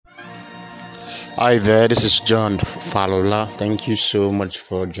Hi there, this is John Falola. Thank you so much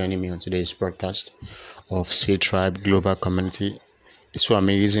for joining me on today's broadcast of Say Tribe Global Community. It's so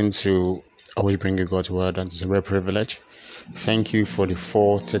amazing to always bring you God's word, and it's a real privilege. Thank you for the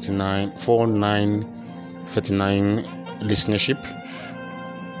 4939 listenership.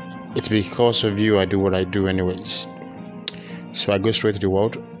 It's because of you I do what I do anyways. So I go straight to the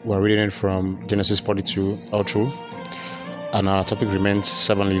word. We're reading it from Genesis 42 all through, and our topic remains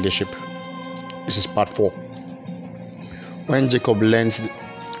servant leadership. This is part 4. When Jacob learned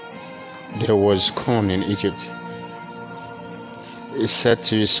there was corn in Egypt, he said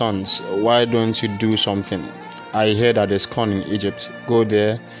to his sons, "Why don't you do something? I hear that there's corn in Egypt. Go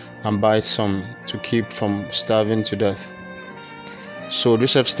there and buy some to keep from starving to death." So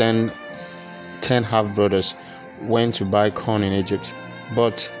Joseph's ten half-brothers went to buy corn in Egypt,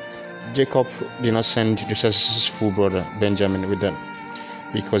 but Jacob did not send Joseph's full brother Benjamin with them,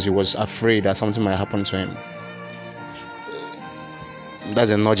 because he was afraid that something might happen to him.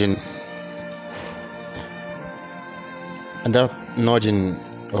 That's a nudging. And that nudging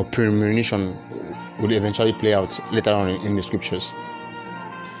or premonition will eventually play out later on in the scriptures.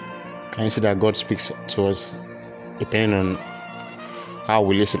 Can you see that God speaks to us depending on how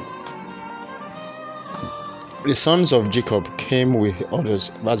we listen? The sons of Jacob came with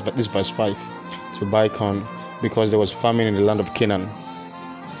others, this verse 5, to buy corn because there was famine in the land of Canaan.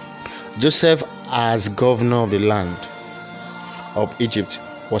 Joseph, as governor of the land of Egypt,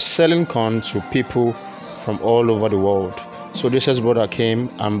 was selling corn to people from all over the world. So Joseph's brother came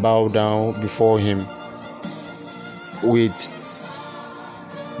and bowed down before him with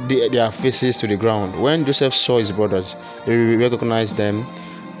their faces to the ground. When Joseph saw his brothers, he recognized them,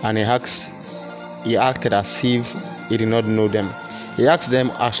 and he acted as if he did not know them. He asked them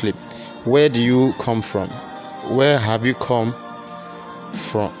harshly, "Where do you come from? Where have you come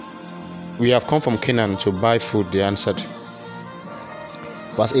from?" "We have come from Canaan to buy food," they answered.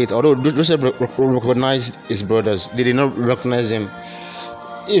 Verse 8. Although Joseph recognized his brothers, they did not recognize him.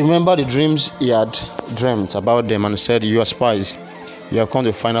 He remembered the dreams he had dreamt about them and said, "You are spies. You have come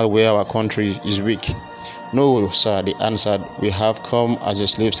to find out where our country is weak." "No, sir," they answered. "We have come as your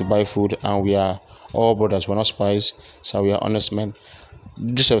slaves to buy food, and we are all brothers. We are not spies, sir. We are honest men."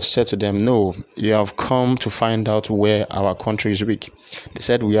 Joseph said to them, "No, you have come to find out where our country is weak." They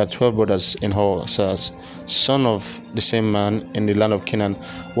said, "We are 12 brothers in all, sirs, son of the same man in the land of Canaan.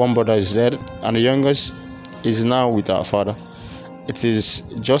 One brother is dead, and the youngest is now with our father." "It is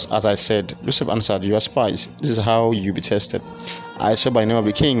just as I said," Joseph answered. "You are spies. This is how you be tested. I swear by the name of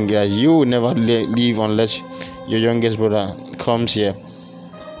the king, you will never leave unless your youngest brother comes here.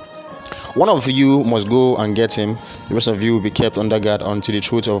 One of you must go and get him. The rest of you will be kept under guard until the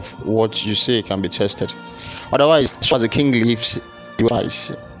truth of what you say can be tested. Otherwise, as the king lives, you will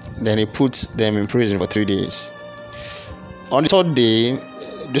die." Then he put them in prison for 3 days. On the third day,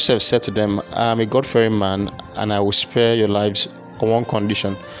 Joseph said to them, "I am a God-fearing man, and I will spare your lives on one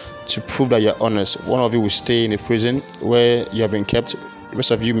condition: to prove that you are honest. One of you will stay in the prison where you have been kept. The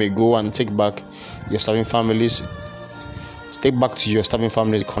rest of you may go and take back to your starving families the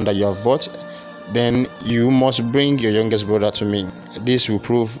corn that you have bought. Then you must bring your youngest brother to me. This will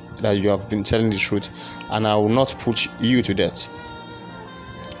prove that you have been telling the truth, and I will not put you to death."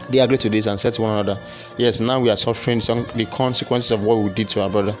 They agreed to this and said to one another, "Yes, now we are suffering the consequences of what we did to our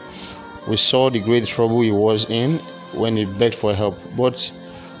brother. We saw the great trouble he was in when he begged for help, but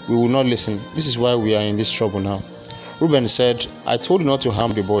we will not listen. This is why we are in this trouble now." Reuben said, "I told you not to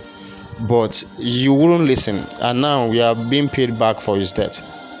harm the boy, but you wouldn't listen, and now we are being paid back for his debt."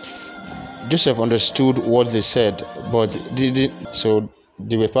 Joseph understood what they said, but didn't. So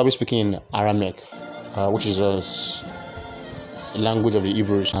they were probably speaking in Aramaic, which is a language of the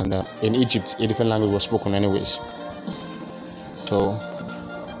Hebrews, and in Egypt a different language was spoken anyways. So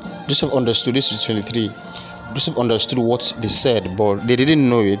Joseph understood. This is 23. Joseph understood what they said, but they didn't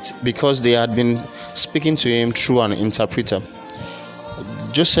know it because they had been speaking to him through an interpreter.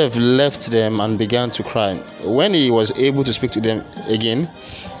 Joseph left them and began to cry. When he was able to speak to them again,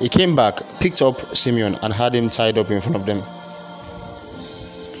 he came back, picked up Simeon, and had him tied up in front of them.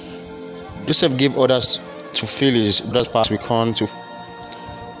 Joseph gave orders to fill his brother's purse with corn, to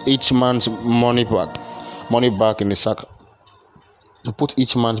each man's money back in the sack. To put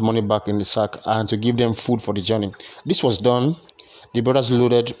each man's money back in the sack, and to give them food for the journey. This was done. The brothers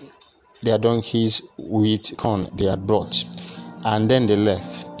loaded their donkeys with corn they had brought, and then they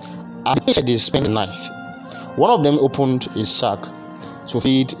left. And they spent the night. One of them opened his sack to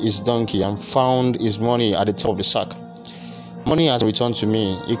feed his donkey and found his money at the top of the sack. "Money has returned to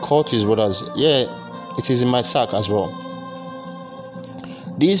me." He called to his brothers, "Yeah, it is in my sack as well."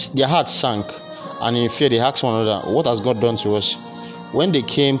 Their hearts sank, And in fear, they asked one another, what has God done to us? When they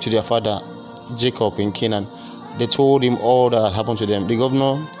came to their father Jacob in Canaan, they told him all that had happened to them. The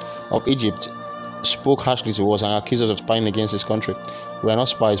governor of Egypt spoke harshly to us and accused us of spying against his country. We are not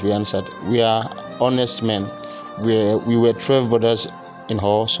spies, we answered. We are honest men. We were 12 brothers in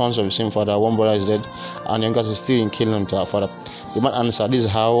all, sons of the same father. One brother is dead, and the youngest is still in Canaan to our father. The man answered, this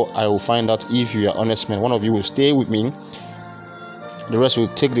is how I will find out if you are honest men. One of you will stay with me, the rest will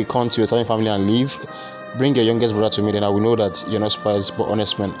take the corn to your serving family and leave. Bring your youngest brother to me, then I will know that you're not spies but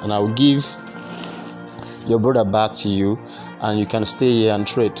honest men, and I will give your brother back to you, and you can stay here and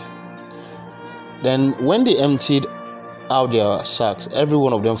trade. Then when they emptied out their sacks, every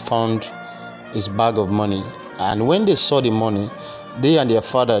one of them found his bag of money. And when they saw the money, they and their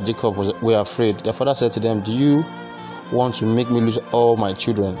father Jacob were afraid. Their father said to them, do you want to make me lose all my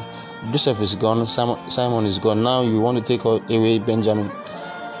children? Joseph is gone, Simon is gone. Now you want to take away Benjamin.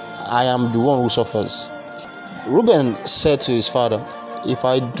 I am the one who suffers. Reuben said to his father, if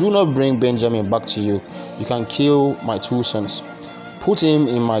I do not bring Benjamin back to you, you can kill my 2 sons. Put him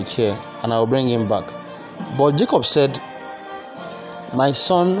in my care, and I will bring him back. But Jacob said, my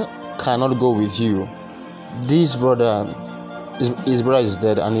son cannot go with you. His brother is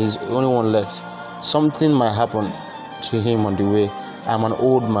dead, and he's the only one left. Something might happen to him on the way. I'm an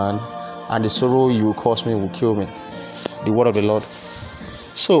old man, and the sorrow you will cause me will kill me. The word of the Lord.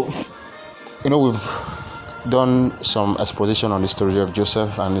 So, we've done some exposition on the story of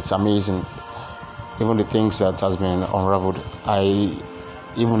Joseph, and it's amazing. Even the things that has been unraveled, I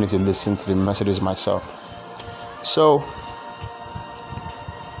even need to listen to the messages myself. So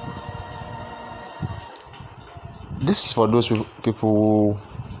this is for those people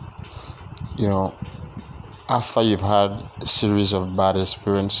who, after you've had a series of bad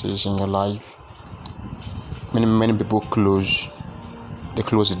experiences in your life, many people close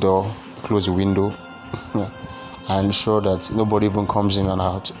the door, close the window, and ensure that nobody even comes in and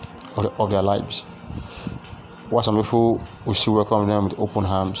out of their lives. While some people will still welcome them with open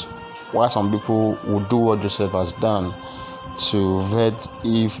arms, while some people will do what Joseph has done to vet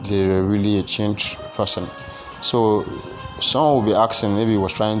if they're really a changed person. So someone will be asking, maybe he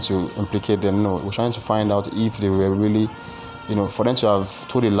was trying to implicate them. No, he was trying to find out if they were really, for them to have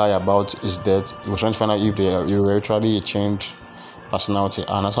told a lie about his death. He was trying to find out if they were actually a changed personality,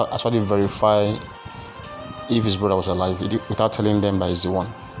 and actually verify if his brother was alive without telling them that he's the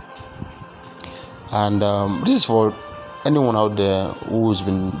one. And this is for anyone out there who's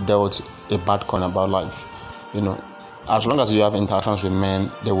been dealt a bad con about life. As long as you have interactions with men,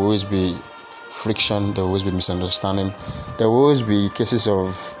 there will always be friction, there will always be misunderstanding, there will always be cases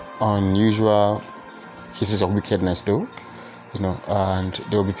of unusual cases of wickedness though, and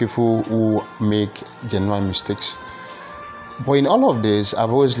there will be people who make genuine mistakes. But in all of this,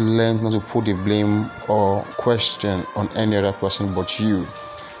 I've always learned not to put the blame or question on any other person but you.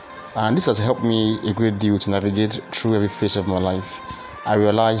 And this has helped me a great deal to navigate through every phase of my life. I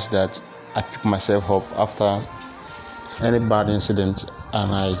realized that I pick myself up after any bad incident,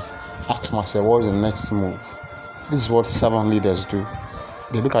 and I ask myself, what is the next move? This is what servant leaders do.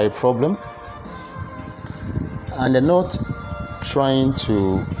 They look at a problem, and they're not trying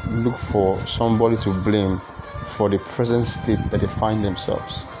to look for somebody to blame for the present state that they find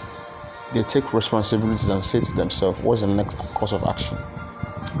themselves. They take responsibilities and say to themselves, what's the next course of action?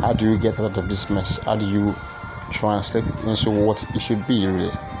 How do you get out of this mess? How do you translate it into what it should be,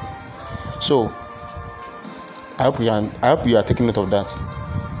 really? So I hope you are taking note of that.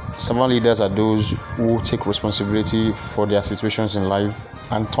 Servant leaders are those who take responsibility for their situations in life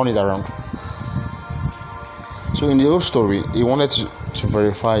and turn it around. So in the old story, he wanted to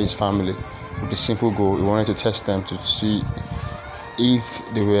verify his family with a simple goal. He wanted to test them to see if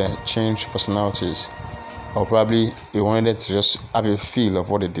they were changed personalities, or probably he wanted to just have a feel of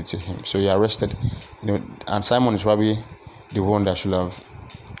what they did to him. So he arrested, and Simon is probably the one that should have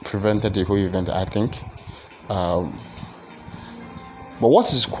prevented the whole event, I think. But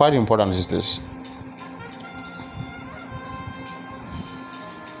what is quite important is this: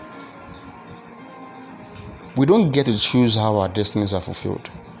 we don't get to choose how our destinies are fulfilled.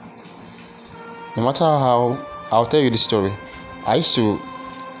 No matter how, I'll tell you this story. I used to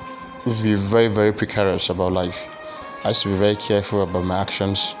be very, very precarious about life. I used to be very careful about my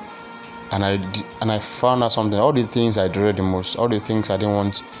actions, and I found out something. All the things I dreaded the most, all the things I didn't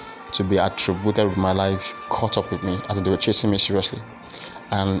want to be attributed with my life, caught up with me as they were chasing me seriously.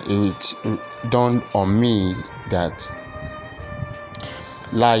 And it dawned on me that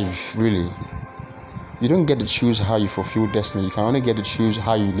life, really, you don't get to choose how you fulfill destiny. You can only get to choose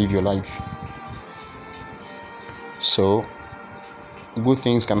how you live your life. So good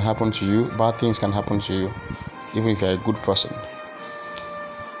things can happen to you, bad things can happen to you, even if you're a good person.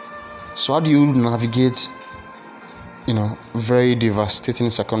 So how do you navigate, very devastating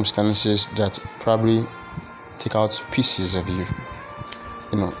circumstances that probably take out pieces of you?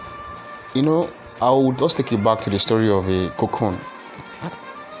 I would just take it back to the story of a cocoon.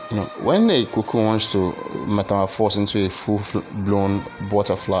 When a cocoon wants to metamorphose into a full-blown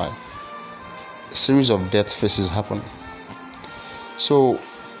butterfly, a series of death phases happen. So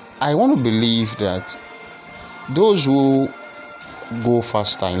I want to believe that those who go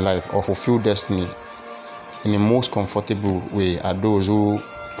faster in life or fulfill destiny in the most comfortable way are those who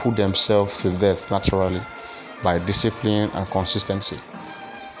put themselves to death naturally by discipline and consistency.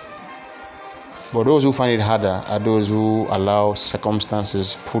 But those who find it harder are those who allow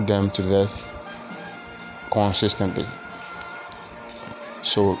circumstances put them to death consistently.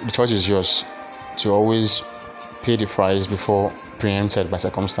 So the choice is yours to always pay the price before preempted by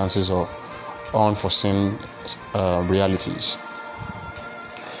circumstances or unforeseen realities.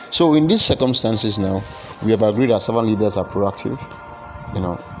 So in these circumstances now, we have agreed that servant leaders are proactive.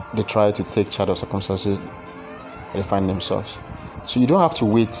 They try to take charge of circumstances they find themselves. So you don't have to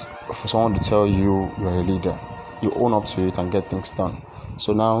wait for someone to tell you you're a leader. You own up to it and get things done.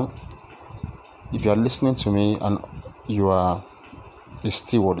 So now, if you are listening to me and you are a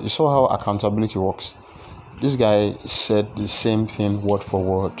steward, you saw how accountability works. This guy said the same thing word for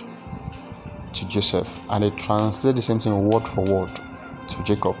word to Joseph, and they translated the same thing word for word to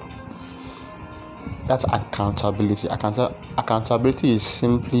Jacob. That's accountability. Accountability is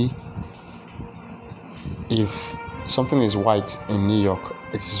simply, if something is white in New York,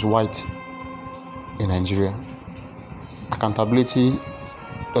 it is white in Nigeria. Accountability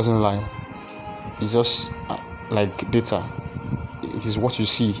doesn't lie. It's just like data. It is what you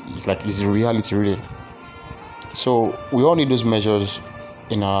see. It's the reality, really. So we all need those measures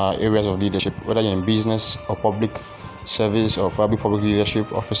in our areas of leadership, whether you're in business or public service or probably public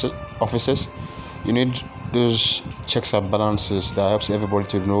leadership offices. You need those checks and balances that helps everybody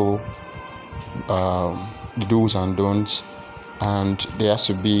to know the do's and don'ts, and there has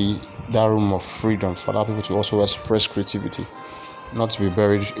to be that room of freedom for other people to also express creativity, not to be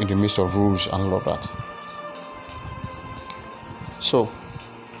buried in the midst of rules and all of that. So,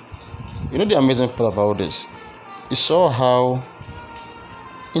 the amazing part about this, you saw how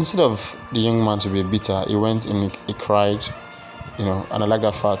instead of the young man to be bitter, he went and he cried, and I like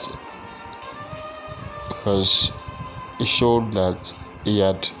that fact because it showed that he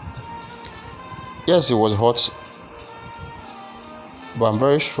was hot, but I'm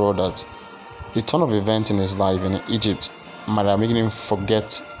very sure that the turn of events in his life in Egypt might have made him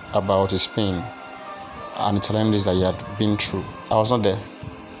forget about his pain and the challenges that he had been through. I was not there,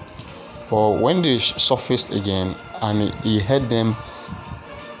 but when they surfaced again and he heard them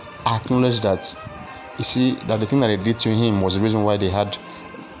acknowledge that, that the thing that they did to him was the reason why they had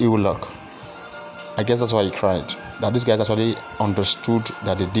ill luck, I guess that's why he cried. That these guys actually understood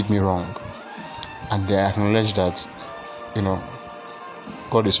that they did me wrong, and they acknowledged that,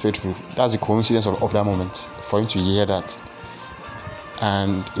 God is faithful. That's the coincidence of that moment for him to hear that.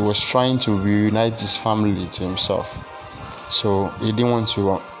 And he was trying to reunite his family to himself. So he didn't want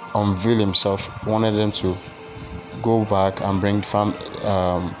to unveil himself. He wanted them to go back and bring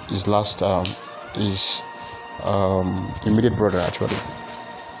his immediate brother, actually.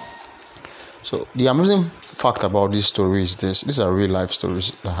 So the amazing fact about this story is these are real life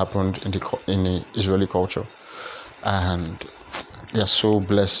stories that happened in the Israeli culture, and they are so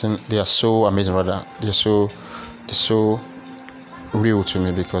blessing. They are so amazing. They're so real to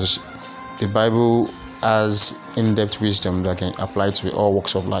me because the Bible has in-depth wisdom that can apply to all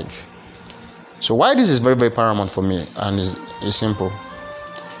walks of life. So why this is very, very paramount for me, and is simple.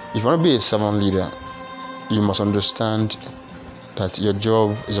 If you want to be a servant leader, you must understand that your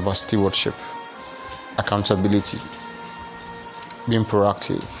job is about stewardship, accountability, being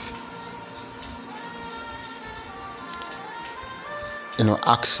proactive,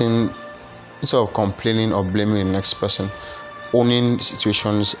 asking instead of complaining or blaming the next person, owning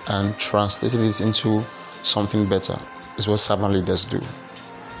situations and translating this into something better is what servant leaders do.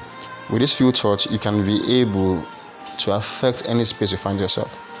 With these few thoughts, you can be able to affect any space you find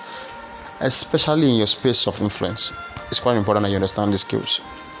yourself, especially in your space of influence. It's quite important that you understand these skills.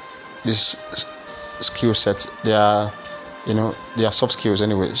 These skill sets, they are soft skills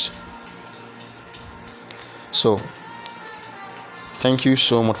anyways. So thank you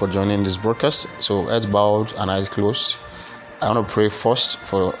so much for joining this broadcast. So heads bowed and eyes closed. I want to pray first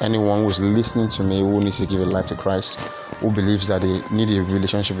for anyone who's listening to me who needs to give a life to Christ, who believes that they need a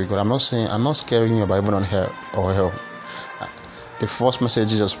relationship with God. I'm not scaring you about even on hell or hell. The first message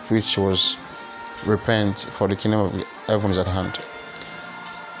Jesus preached was repent, for the kingdom of heaven is at hand.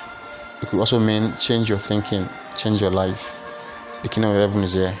 It could also mean change your thinking, change your life. The kingdom of heaven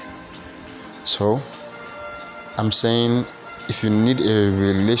is here. So I'm saying, if you need a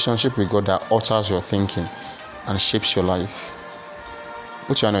relationship with God that alters your thinking and shapes your life,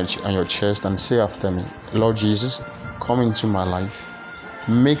 put your hand on your chest and say after me, Lord Jesus, come into my life.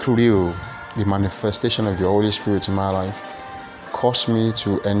 Make real the manifestation of your Holy Spirit in my life. Cause me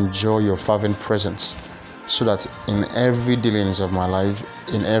to enjoy your fervent presence, so that in every dealings of my life,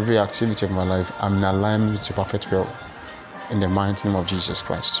 in every activity of my life, I'm in alignment with your perfect will. In the mighty name of Jesus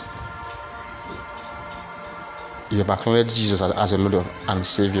Christ. You have acknowledged Jesus as a Lord and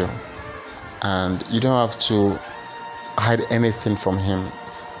Savior, and you don't have to hide anything from Him.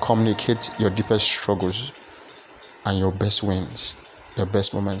 Communicate your deepest struggles and your best wins, your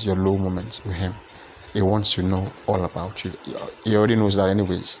best moments, your low moments with Him. He wants to know all about you. He already knows that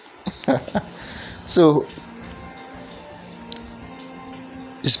anyways. So,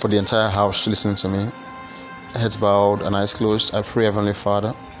 this is for the entire house listening to me. Heads bowed and eyes closed. I pray, Heavenly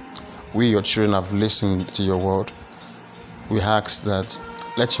Father, we, your children, have listened to your word. We ask that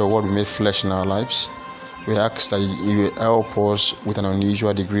let your word be made flesh in our lives. We ask that you help us with an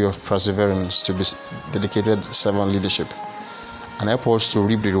unusual degree of perseverance to be dedicated servant leadership, and help us to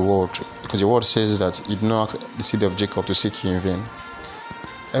reap the reward, because your word says that you do not ask the seed of Jacob to seek you in vain.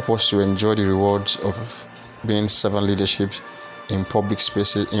 Help us to enjoy the rewards of being servant leadership in public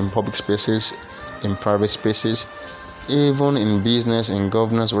spaces, in private spaces, even in business, in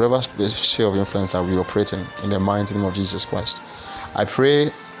governance, whatever sphere of influence that we operate in the mighty name of Jesus Christ. I pray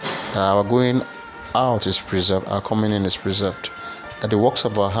that our going out is preserved, our coming in is preserved, that the works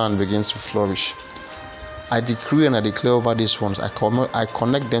of our hand begins to flourish. I decree and I declare over these ones, I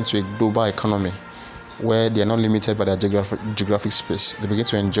connect them to a global economy where they are not limited by their geographic space. They begin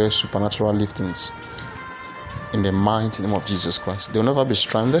to enjoy supernatural liftings in the mighty name of Jesus Christ. They will never be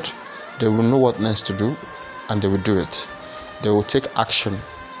stranded. They will know what next to do, and they will do it. They will take action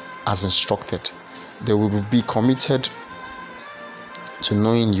as instructed. They will be committed to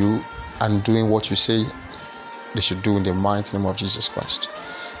knowing you and doing what you say they should do in the mighty name of Jesus Christ.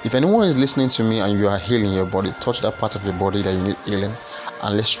 If anyone is listening to me and you are healing your body, touch that part of your body that you need healing,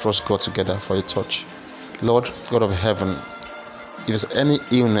 and let's trust God together for a touch. Lord God of heaven, if there's any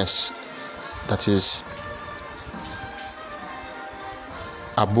illness that is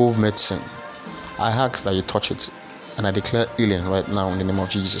above medicine, I ask that you touch it, and I declare healing right now in the name of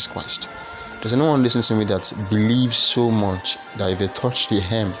Jesus Christ. Does anyone listen to me that believes so much that if they touch the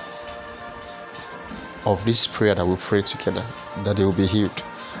hem of this prayer that we pray together, that they will be healed?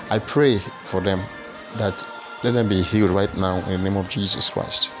 I pray for them that let them be healed right now in the name of Jesus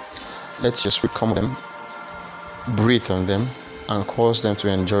Christ. Let your spirit come on them, breathe on them, and cause them to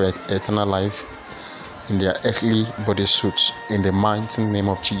enjoy eternal life in their earthly body suits in the mighty name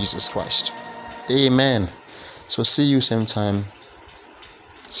of Jesus Christ. Amen. So see you same time,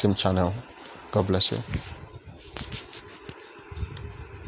 same channel. God bless you.